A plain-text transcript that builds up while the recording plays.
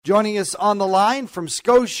Joining us on the line from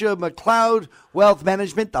Scotia McLeod Wealth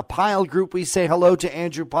Management, the Pyle Group, we say hello to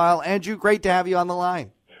Andrew Pyle. Andrew, great to have you on the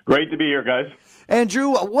line. Great to be here, guys. Andrew,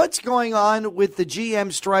 what's going on with the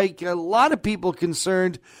GM strike? A lot of people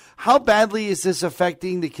concerned. How badly is this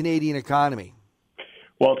affecting the Canadian economy?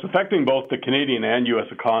 Well, it's affecting both the Canadian and U.S.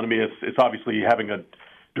 economy. It's obviously having a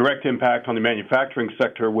direct impact on the manufacturing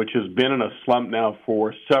sector, which has been in a slump now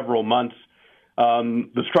for several months.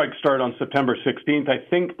 The strike started on September 16th. I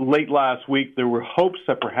think late last week there were hopes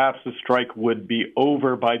that perhaps the strike would be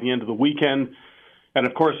over by the end of the weekend. And,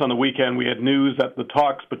 of course, on the weekend we had news that the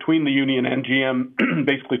talks between the union and GM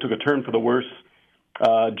basically took a turn for the worse,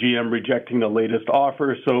 GM rejecting the latest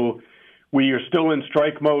offer. So we are still in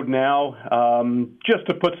strike mode now. Just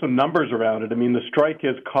to put some numbers around it, I mean, the strike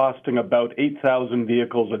is costing about 8,000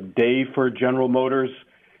 vehicles a day for General Motors.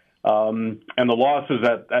 And the losses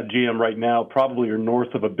at GM right now probably are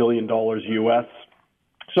north of $1 billion U.S.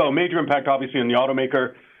 So major impact, obviously, on the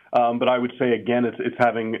automaker. But I would say, again, it's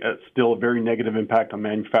having still a very negative impact on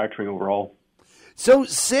manufacturing overall. So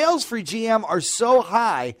sales for GM are so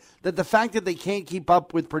high that the fact that they can't keep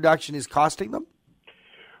up with production is costing them?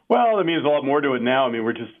 Well, I mean, there's a lot more to it now. I mean,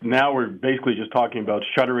 we're basically just talking about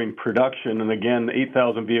shuttering production, and again,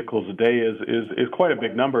 8,000 vehicles a day is quite a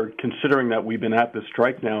big number, considering that we've been at this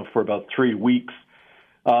strike now for about 3 weeks.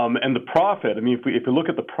 And the profit, I mean, if you look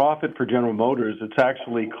at the profit for General Motors, it's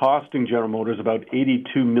actually costing General Motors about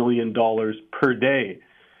 $82 million per day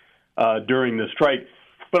during the strike.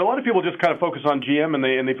 But a lot of people just kind of focus on GM,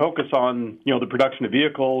 and they focus on the production of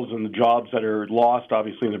vehicles and the jobs that are lost,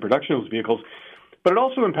 obviously, in the production of those vehicles. But it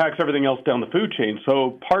also impacts everything else down the food chain.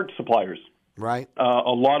 So parts suppliers, right?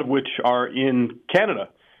 A lot of which are in Canada.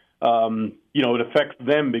 It affects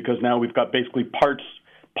them because now we've got basically parts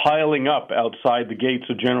piling up outside the gates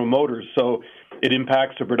of General Motors. So it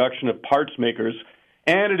impacts the production of parts makers,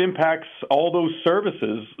 and it impacts all those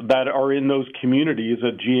services that are in those communities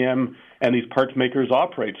that GM and these parts makers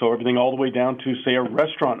operate. So everything all the way down to, say, a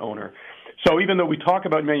restaurant owner. So even though we talk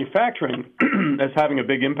about manufacturing as having a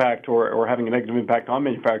big impact or having a negative impact on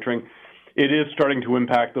manufacturing, it is starting to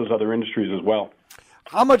impact those other industries as well.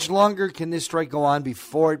 How much longer can this strike go on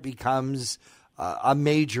before it becomes a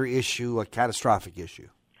major issue, a catastrophic issue?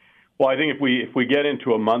 Well, I think if we get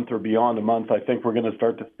into a month or beyond a month, I think we're going to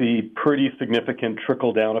start to see pretty significant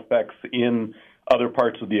trickle-down effects in other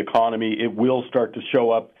parts of the economy. It will start to show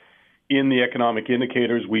up in the economic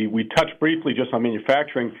indicators. We touched briefly just on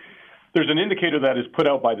manufacturing. There's an indicator that is put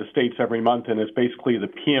out by the states every month, and it's basically the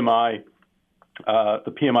PMI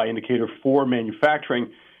indicator for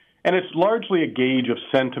manufacturing, and it's largely a gauge of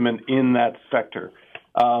sentiment in that sector.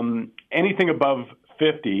 Anything above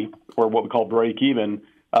 50, or what we call break even,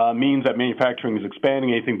 means that manufacturing is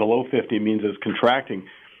expanding. Anything below 50 means it's contracting.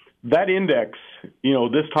 That index,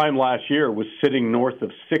 this time last year was sitting north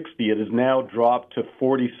of 60. It has now dropped to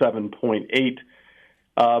 47.8.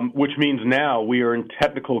 Which means now we are in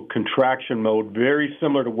technical contraction mode, very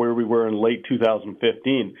similar to where we were in late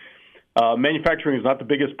 2015. Manufacturing is not the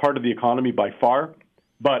biggest part of the economy by far,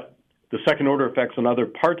 but the second-order effects on other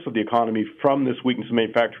parts of the economy from this weakness in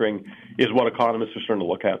manufacturing is what economists are starting to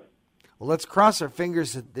look at. Well, let's cross our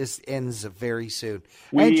fingers that this ends very soon.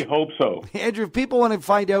 We hope so. Andrew, if people want to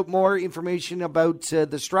find out more information about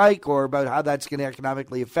the strike or about how that's going to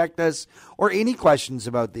economically affect us, or any questions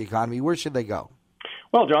about the economy, where should they go?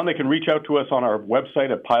 Well, John, they can reach out to us on our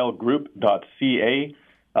website at pylegroup.ca.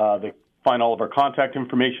 They find all of our contact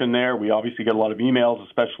information there. We obviously get a lot of emails,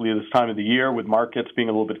 especially this time of the year with markets being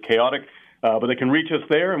a little bit chaotic. But they can reach us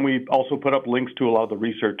there, and we also put up links to a lot of the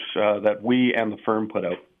research that we and the firm put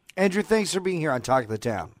out. Andrew, thanks for being here on Talk of the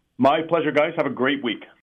Town. My pleasure, guys. Have a great week.